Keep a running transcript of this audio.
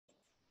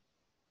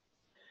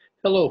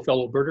Hello,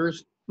 fellow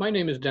birders. My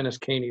name is Denis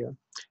Kania.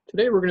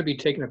 Today we're going to be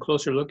taking a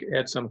closer look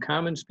at some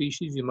common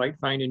species you might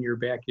find in your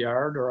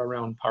backyard or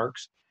around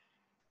parks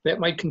that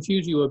might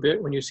confuse you a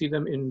bit when you see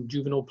them in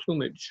juvenile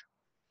plumage.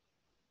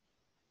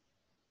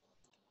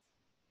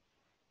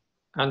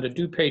 On the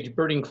DuPage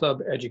Birding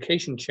Club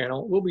Education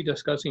channel, we'll be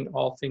discussing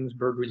all things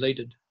bird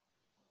related.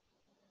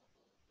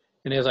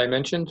 And as I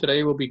mentioned,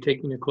 today we'll be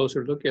taking a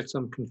closer look at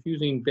some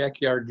confusing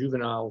backyard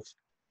juveniles.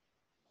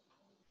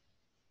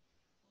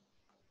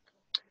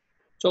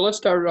 So let's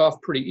start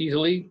off pretty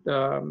easily.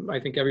 I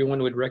think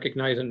everyone would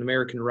recognize an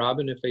American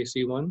robin if they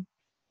see one.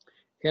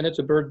 And it's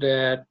a bird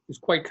that is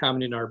quite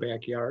common in our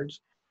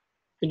backyards.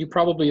 And you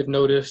probably have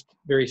noticed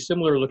very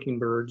similar looking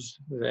birds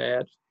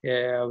that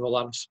have a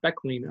lot of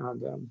speckling on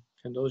them.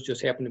 And those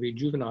just happen to be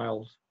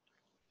juveniles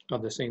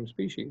of the same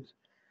species.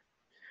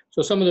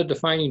 So some of the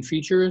defining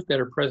features that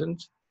are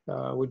present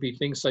would be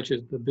things such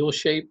as the bill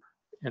shape,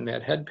 and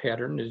that head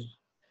pattern is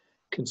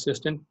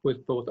consistent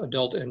with both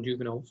adult and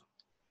juveniles.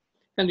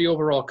 And the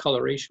overall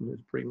coloration is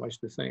pretty much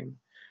the same.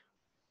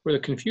 Where the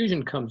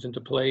confusion comes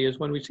into play is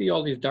when we see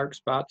all these dark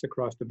spots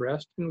across the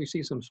breast and we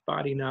see some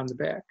spotting on the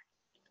back.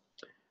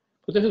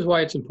 But this is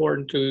why it's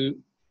important to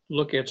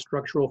look at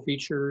structural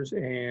features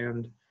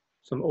and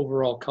some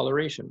overall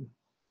coloration.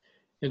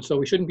 And so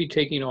we shouldn't be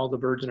taking all the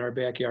birds in our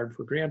backyard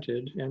for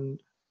granted. And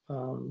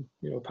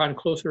upon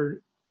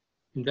closer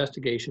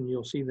investigation,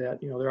 you'll see that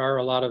there are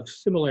a lot of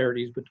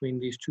similarities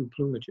between these two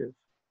plumages.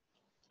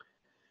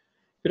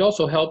 It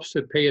also helps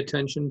to pay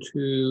attention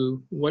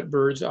to what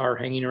birds are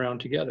hanging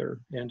around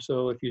together. And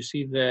so if you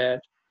see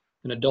that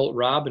an adult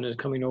robin is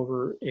coming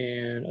over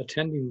and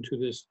attending to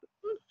this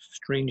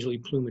strangely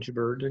plumaged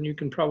bird, then you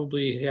can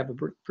probably have a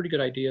pretty good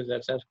idea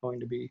that that's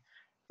going to be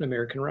an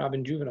American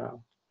robin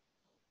juvenile.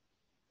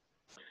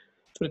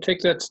 So to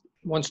take that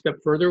one step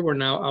further, we're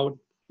now out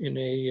in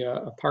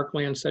a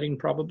parkland setting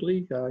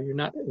probably. You're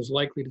not as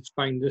likely to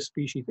find this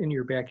species in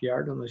your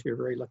backyard unless you're a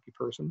very lucky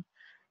person.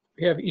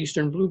 We have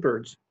eastern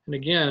bluebirds. And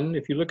again,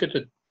 if you look at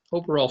the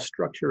overall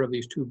structure of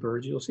these two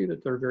birds, you'll see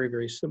that they're very,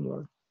 very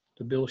similar.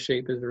 The bill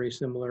shape is very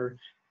similar.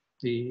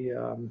 The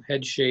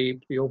head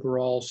shape, the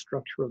overall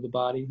structure of the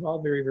body,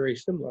 all very, very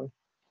similar.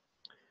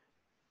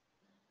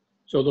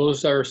 So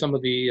those are some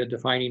of the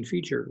defining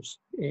features.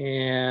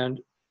 And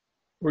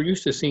we're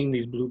used to seeing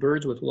these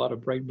bluebirds with a lot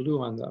of bright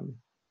blue on them.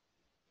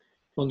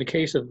 Well, in the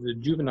case of the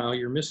juvenile,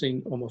 you're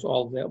missing almost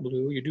all of that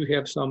blue. You do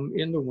have some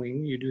in the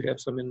wing, you do have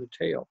some in the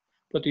tail.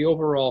 But the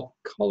overall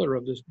color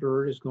of this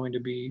bird is going to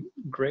be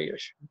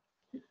grayish.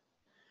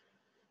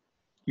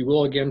 You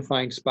will again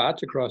find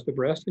spots across the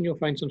breast, and you'll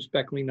find some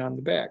speckling on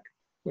the back,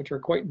 which are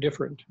quite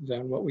different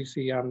than what we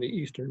see on the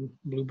eastern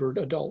bluebird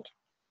adult.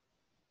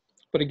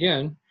 But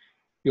again,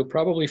 you'll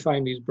probably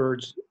find these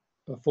birds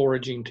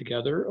foraging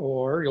together,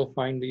 or you'll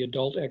find the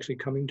adult actually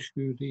coming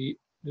to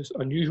this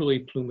unusually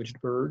plumaged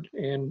bird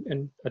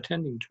and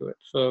attending to it.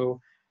 So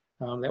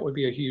that would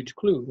be a huge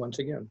clue once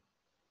again.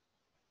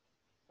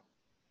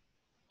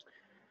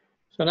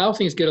 So now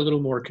things get a little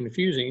more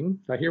confusing.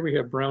 Here we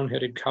have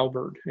brown-headed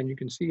cowbird, and you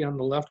can see on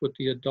the left what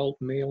the adult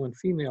male and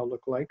female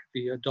look like.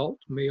 The adult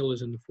male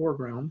is in the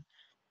foreground,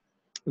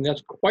 and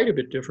that's quite a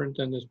bit different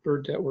than this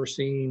bird that we're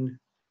seeing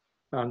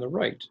on the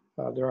right.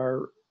 There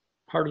are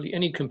hardly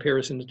any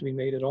comparisons to be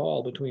made at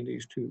all between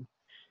these two.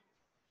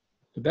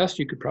 The best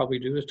you could probably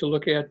do is to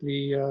look at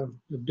the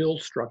bill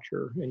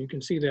structure, and you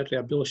can see that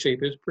that bill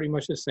shape is pretty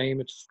much the same.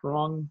 It's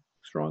strong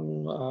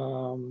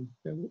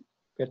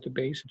at the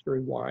base. It's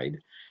very wide.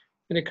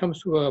 And it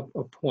comes to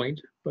a point,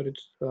 but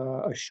it's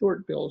a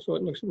short bill, so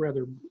it looks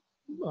rather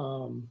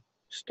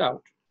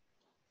stout.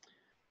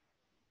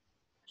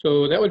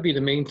 So that would be the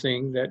main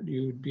thing that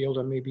you'd be able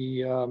to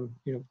maybe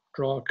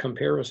draw a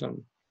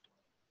comparison.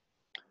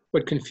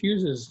 What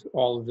confuses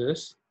all of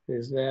this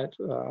is that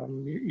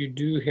you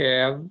do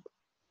have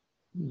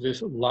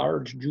this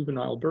large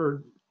juvenile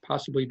bird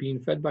possibly being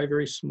fed by a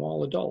very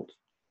small adult.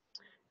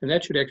 And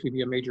that should actually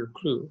be a major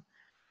clue.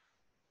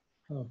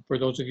 For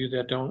those of you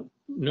that don't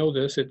know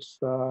this, it's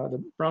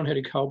the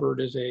brown-headed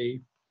cowbird is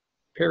a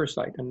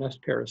parasite, a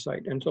nest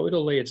parasite, and so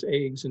it'll lay its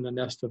eggs in the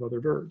nest of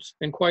other birds.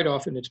 And quite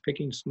often it's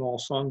picking small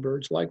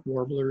songbirds like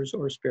warblers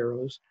or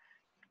sparrows,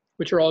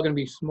 which are all going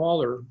to be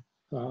smaller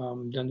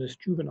than this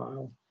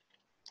juvenile.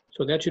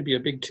 So that should be a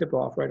big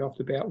tip-off right off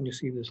the bat when you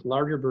see this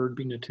larger bird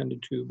being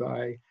attended to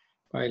by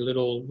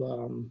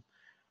little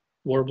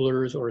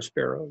warblers or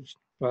sparrows.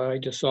 I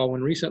just saw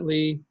one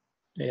recently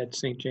at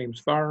St. James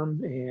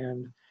Farm,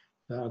 and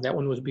that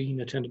one was being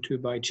attended to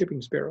by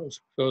chipping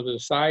sparrows. So the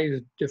size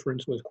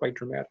difference was quite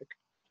dramatic.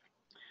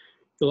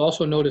 You'll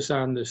also notice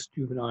on this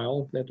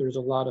juvenile that there's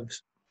a lot of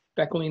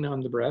speckling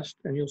on the breast,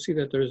 and you'll see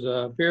that there's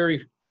a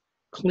very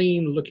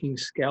clean looking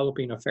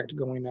scalloping effect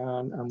going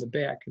on the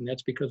back. And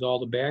that's because all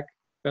the back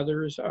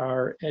feathers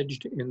are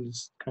edged in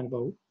this kind of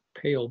a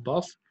pale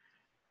buff,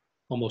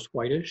 almost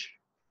whitish.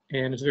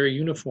 And it's very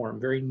uniform,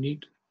 very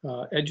neat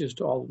edges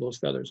to all of those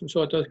feathers. And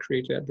so it does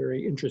create that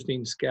very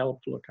interesting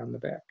scalloped look on the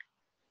back.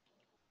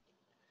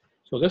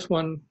 So this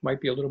one might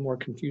be a little more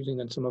confusing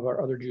than some of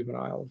our other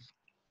juveniles.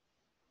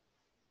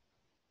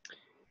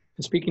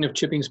 And speaking of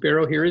chipping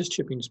sparrow, here is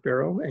chipping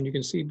sparrow, and you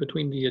can see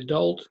between the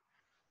adult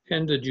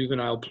and the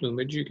juvenile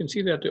plumage, you can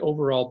see that the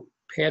overall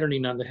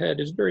patterning on the head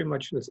is very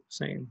much the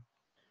same.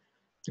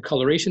 The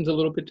coloration is a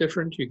little bit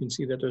different. You can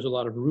see that there's a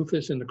lot of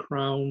rufous in the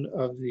crown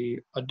of the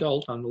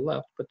adult on the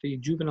left, but the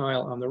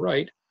juvenile on the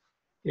right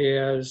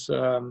is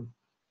a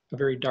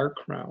very dark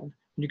crown.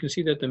 And you can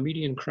see that the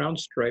median crown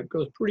stripe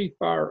goes pretty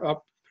far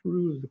up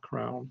through the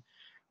crown,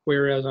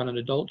 whereas on an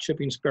adult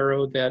chipping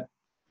sparrow, that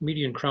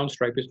median crown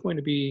stripe is going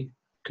to be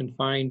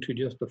confined to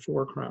just the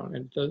forecrown.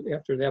 And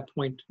after that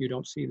point, you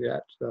don't see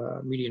that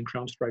median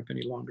crown stripe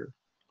any longer.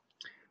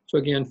 So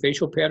again,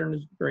 facial pattern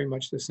is very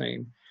much the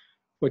same.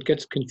 What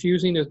gets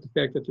confusing is the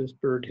fact that this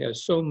bird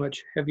has so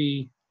much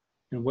heavy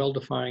and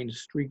well-defined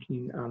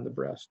streaking on the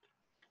breast.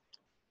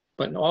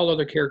 But in all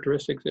other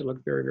characteristics, they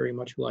look very, very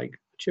much like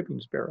a chipping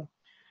sparrow.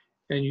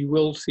 And you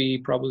will see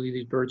probably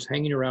these birds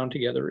hanging around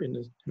together in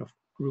a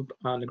group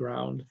on the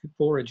ground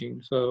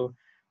foraging. So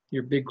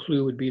your big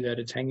clue would be that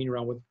it's hanging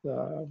around with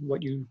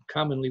what you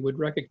commonly would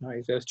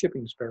recognize as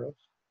chipping sparrows.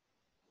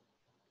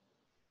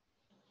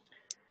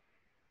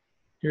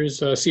 Here's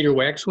Cedar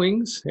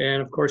Waxwings, and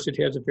of course it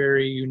has a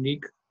very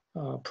unique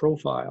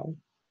profile.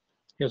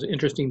 It has an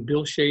interesting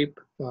bill shape,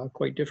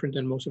 quite different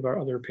than most of our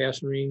other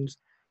passerines.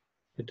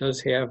 It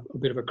does have a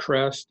bit of a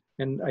crest,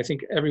 and I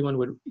think everyone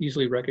would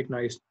easily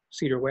recognize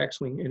Cedar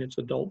Waxwing in its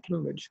adult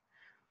plumage.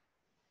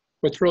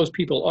 What throws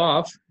people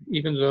off,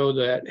 even though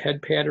that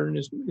head pattern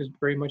is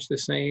very much the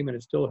same and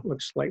it still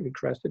looks slightly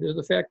crested, is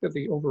the fact that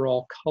the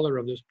overall color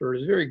of this bird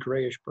is very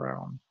grayish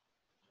brown.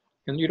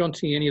 And you don't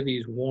see any of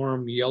these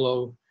warm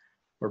yellow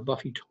or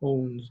buffy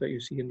tones that you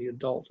see in the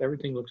adult.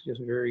 Everything looks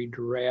just very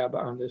drab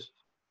on this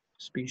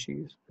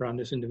species, or on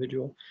this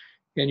individual.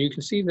 And you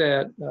can see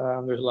that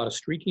there's a lot of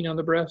streaking on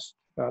the breast.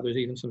 There's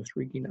even some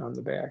streaking on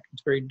the back.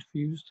 It's very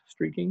diffused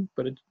streaking,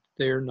 but it's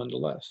there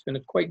nonetheless. And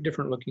it's quite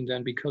different looking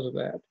then because of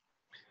that.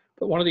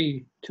 But one of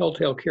the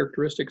telltale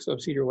characteristics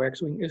of Cedar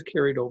Waxwing is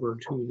carried over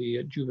to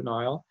the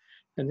juvenile,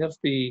 and that's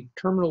the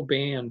terminal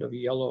band of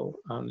yellow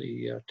on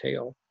the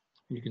tail.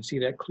 And you can see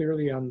that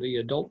clearly on the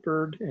adult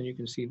bird, and you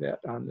can see that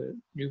on the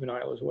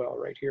juvenile as well,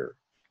 right here.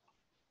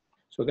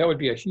 So that would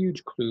be a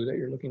huge clue that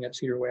you're looking at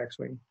Cedar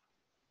Waxwing.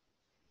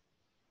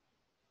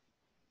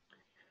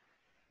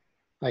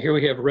 Here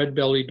we have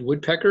Red-bellied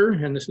Woodpecker,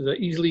 and this is an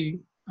easily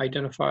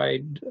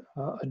identified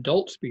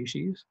adult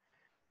species.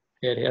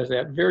 It has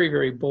that very,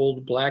 very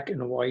bold black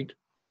and white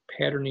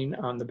patterning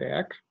on the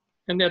back,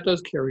 and that does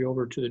carry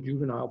over to the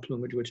juvenile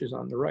plumage, which is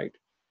on the right.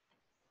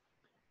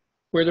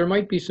 Where there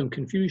might be some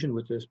confusion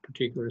with this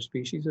particular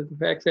species is the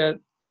fact that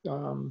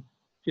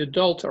the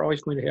adults are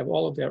always going to have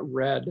all of that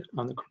red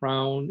on the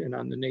crown and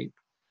on the nape,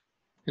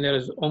 and that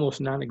is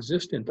almost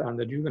non-existent on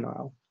the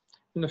juvenile.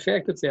 And the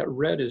fact that that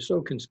red is so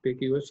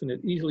conspicuous and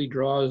it easily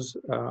draws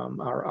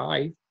our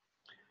eye,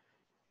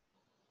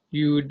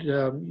 you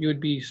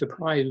would be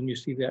surprised when you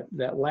see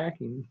that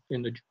lacking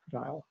in the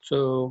juvenile.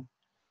 So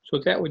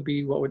that would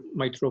be what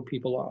might throw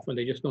people off when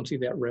they just don't see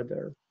that red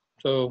there.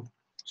 So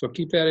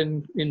keep that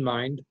in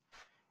mind.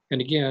 And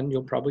again,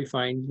 you'll probably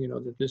find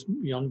that this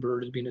young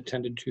bird is being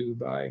attended to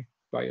by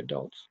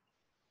adults.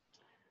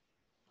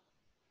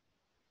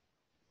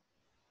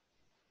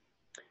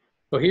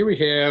 So here we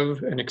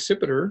have an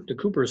accipiter, the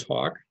Cooper's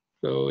hawk.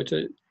 So it's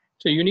a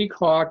unique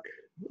hawk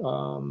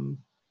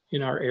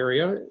in our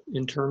area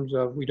in terms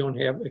of we don't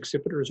have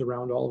accipiters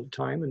around all the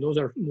time, and those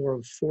are more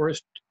of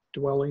forest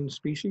dwelling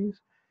species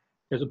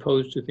as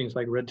opposed to things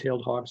like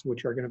red-tailed hawks,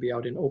 which are going to be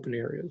out in open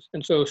areas.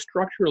 And so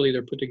structurally,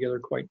 they're put together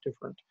quite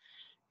different.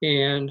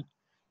 And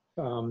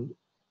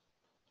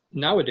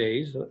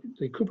nowadays,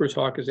 the Cooper's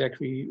hawk is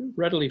actually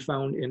readily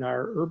found in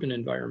our urban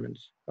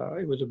environments.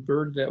 It was a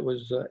bird that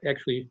was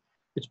actually,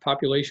 its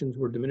populations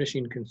were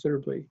diminishing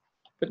considerably.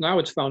 But now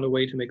it's found a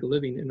way to make a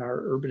living in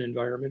our urban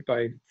environment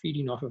by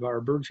feeding off of our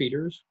bird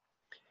feeders.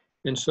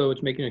 And so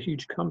it's making a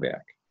huge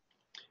comeback.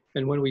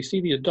 And when we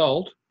see the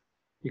adult,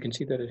 you can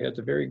see that it has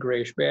a very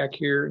grayish back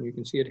here, and you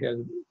can see it has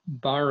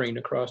barring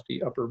across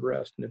the upper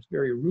breast, and it's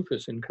very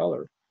rufous in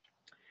color.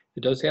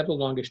 It does have the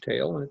longish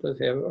tail, and it does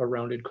have a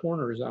rounded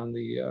corners on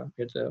the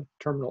at the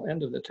terminal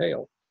end of the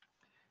tail.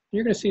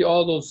 You're going to see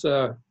all those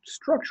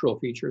structural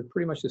features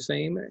pretty much the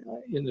same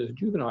in the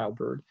juvenile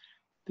bird.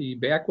 The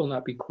back will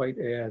not be quite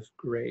as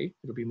gray,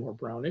 it'll be more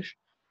brownish.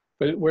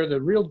 But where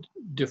the real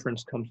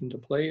difference comes into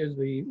play is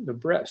the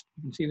breast.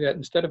 You can see that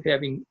instead of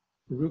having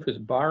rufous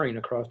barring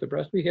across the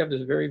breast, we have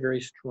this very, very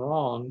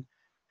strong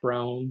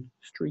brown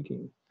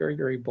streaking, very,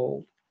 very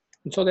bold.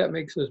 And so that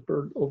makes this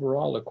bird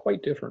overall look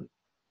quite different.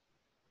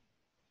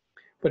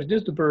 But it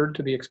is the bird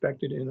to be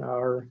expected in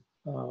our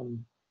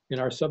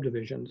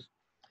subdivisions,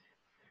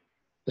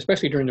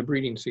 especially during the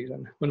breeding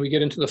season. When we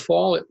get into the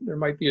fall, there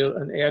might be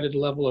an added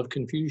level of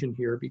confusion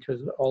here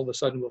because all of a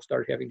sudden we'll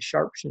start having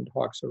sharp-shinned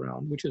hawks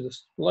around, which is a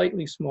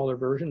slightly smaller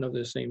version of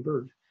the same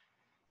bird.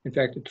 In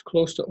fact, it's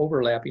close to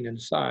overlapping in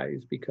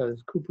size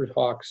because Cooper's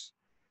hawks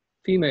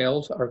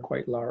females are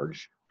quite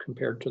large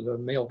compared to the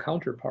male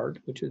counterpart,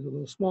 which is a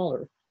little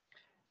smaller.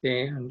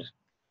 And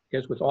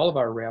as with all of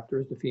our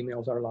raptors, the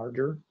females are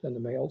larger than the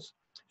males.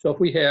 So if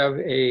we have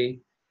a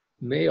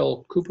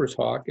male Cooper's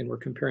hawk and we're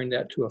comparing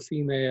that to a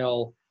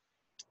female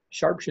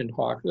sharp-shinned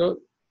hawk,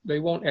 they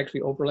won't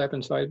actually overlap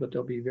in size, but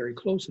they'll be very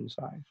close in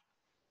size.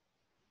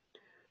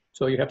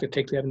 So you have to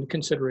take that into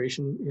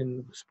consideration in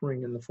the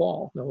spring and the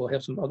fall. Now we'll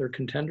have some other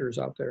contenders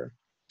out there.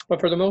 But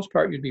for the most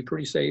part, you'd be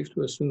pretty safe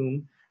to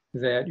assume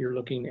that you're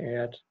looking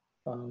at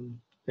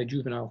a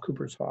juvenile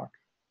Cooper's hawk.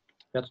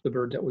 That's the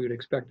bird that we would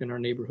expect in our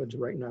neighborhoods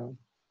right now.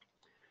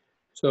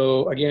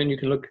 So again, you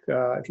can look,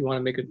 if you want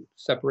to make a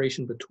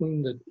separation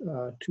between the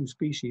two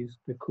species,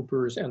 the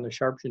Coopers and the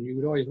sharp-shinned, you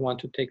would always want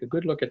to take a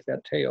good look at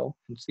that tail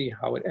and see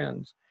how it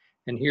ends.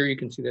 And here you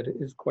can see that it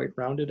is quite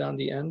rounded on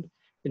the end.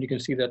 And you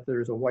can see that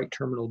there's a white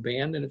terminal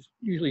band, and it's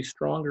usually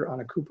stronger on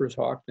a Cooper's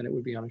hawk than it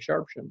would be on a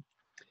sharp-shinned.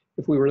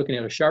 If we were looking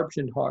at a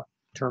sharp-shinned hawk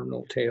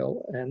terminal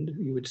tail end,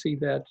 you would see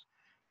that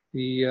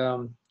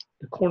the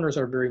corners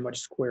are very much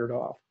squared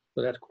off.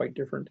 So that's quite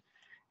different.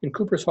 And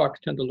Cooper's hawks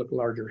tend to look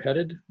larger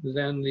headed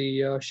than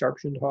the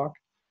sharp-shinned hawk.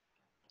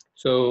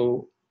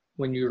 So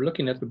when you're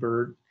looking at the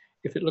bird,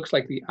 if it looks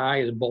like the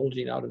eye is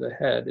bulging out of the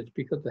head, it's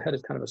because the head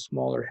is kind of a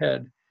smaller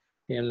head,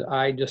 and the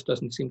eye just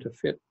doesn't seem to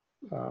fit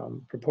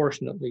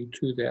proportionately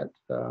to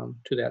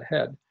that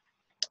head.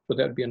 So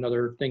that would be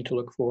another thing to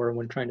look for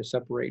when trying to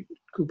separate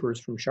Coopers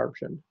from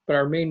sharp-shinned. But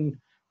our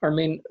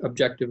main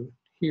objective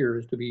here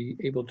is to be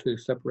able to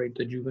separate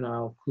the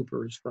juvenile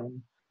Coopers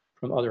from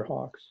other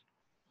hawks,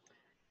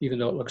 even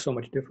though it looks so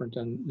much different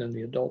than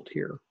the adult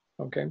here,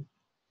 okay?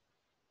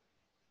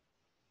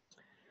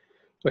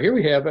 So here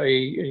we have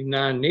a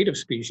non-native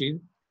species,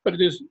 but it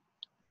is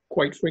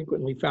quite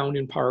frequently found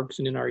in parks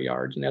and in our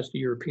yards, and that's the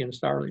European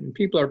starling. And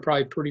people are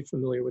probably pretty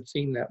familiar with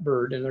seeing that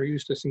bird, and they're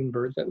used to seeing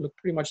birds that look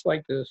pretty much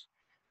like this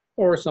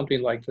or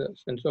something like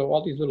this. And so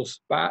all these little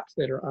spots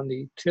that are on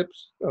the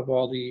tips of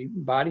all the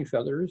body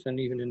feathers, and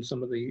even in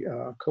some of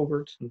the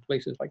coverts and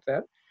places like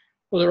that,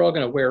 well, they're all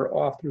going to wear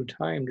off through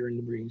time during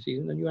the breeding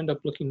season, and you end up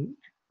looking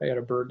at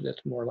a bird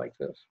that's more like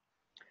this.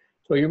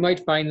 So you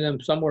might find them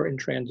somewhere in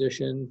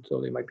transition,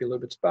 so they might be a little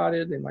bit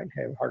spotted, they might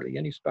have hardly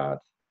any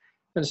spots.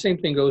 And the same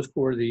thing goes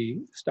for the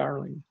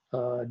starling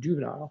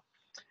juvenile.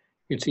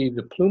 You can see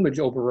the plumage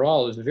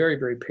overall is very,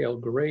 very pale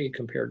gray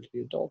compared to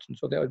the adults, and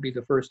so that would be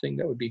the first thing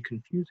that would be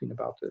confusing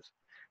about this.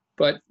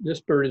 But this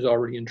bird is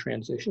already in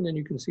transition, and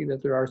you can see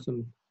that there are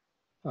some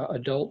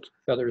adult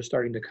feathers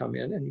starting to come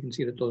in, and you can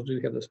see that those do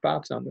have the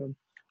spots on them,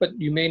 but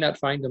you may not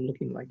find them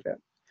looking like that.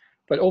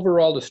 But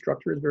overall, the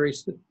structure is very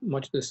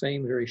much the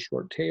same, very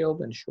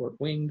short-tailed and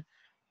short-winged,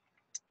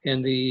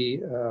 and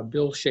the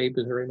bill shape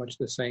is very much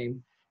the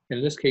same. And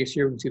in this case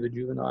here, we can see the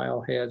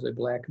juvenile has a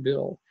black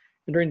bill.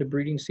 And during the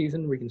breeding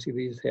season, we can see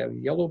these have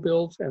yellow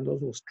bills, and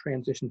those will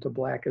transition to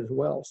black as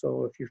well.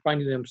 So if you're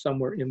finding them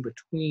somewhere in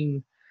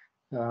between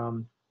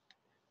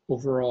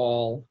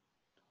overall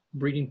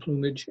breeding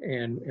plumage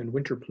and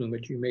winter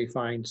plumage, you may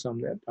find some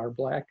that are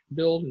black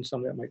billed and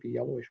some that might be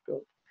yellowish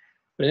billed.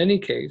 But in any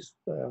case,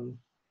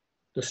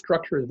 the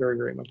structure is very,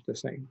 very much the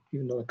same,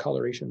 even though the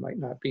coloration might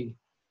not be.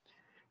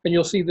 And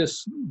you'll see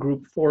this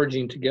group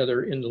foraging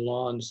together in the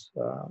lawns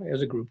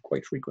as a group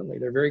quite frequently.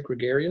 They're very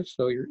gregarious,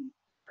 so you're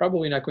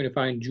probably not going to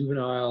find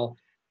juvenile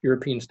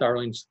European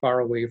starlings far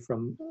away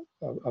from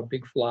a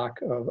big flock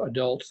of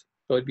adults.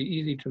 So it'd be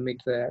easy to make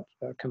that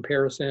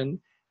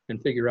comparison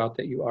and figure out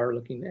that you are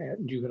looking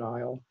at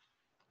juvenile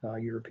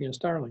European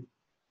starling.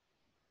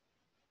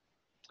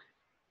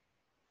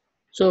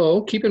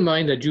 So keep in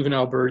mind that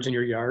juvenile birds in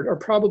your yard are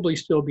probably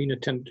still being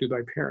attended to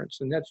by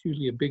parents, and that's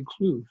usually a big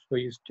clue. So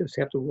you just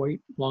have to wait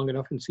long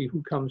enough and see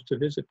who comes to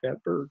visit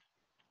that bird.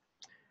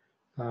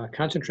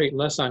 Concentrate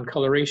less on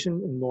coloration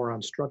and more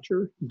on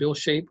structure. Bill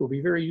shape will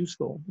be very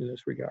useful in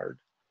this regard.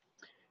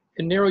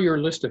 And narrow your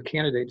list of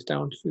candidates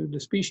down to the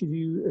species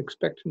you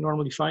expect to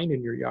normally find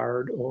in your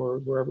yard or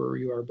wherever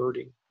you are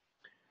birding.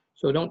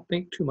 So don't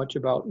think too much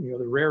about the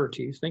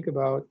rarities. Think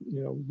about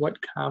what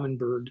common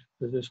bird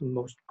does this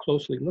most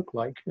closely look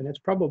like, and that's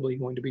probably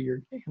going to be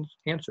your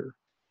answer.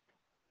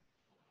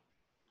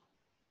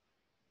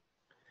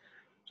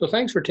 So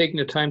thanks for taking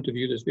the time to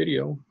view this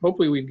video.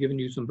 Hopefully we've given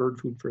you some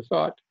bird food for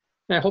thought,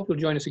 and I hope you'll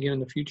join us again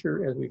in the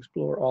future as we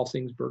explore all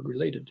things bird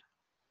related.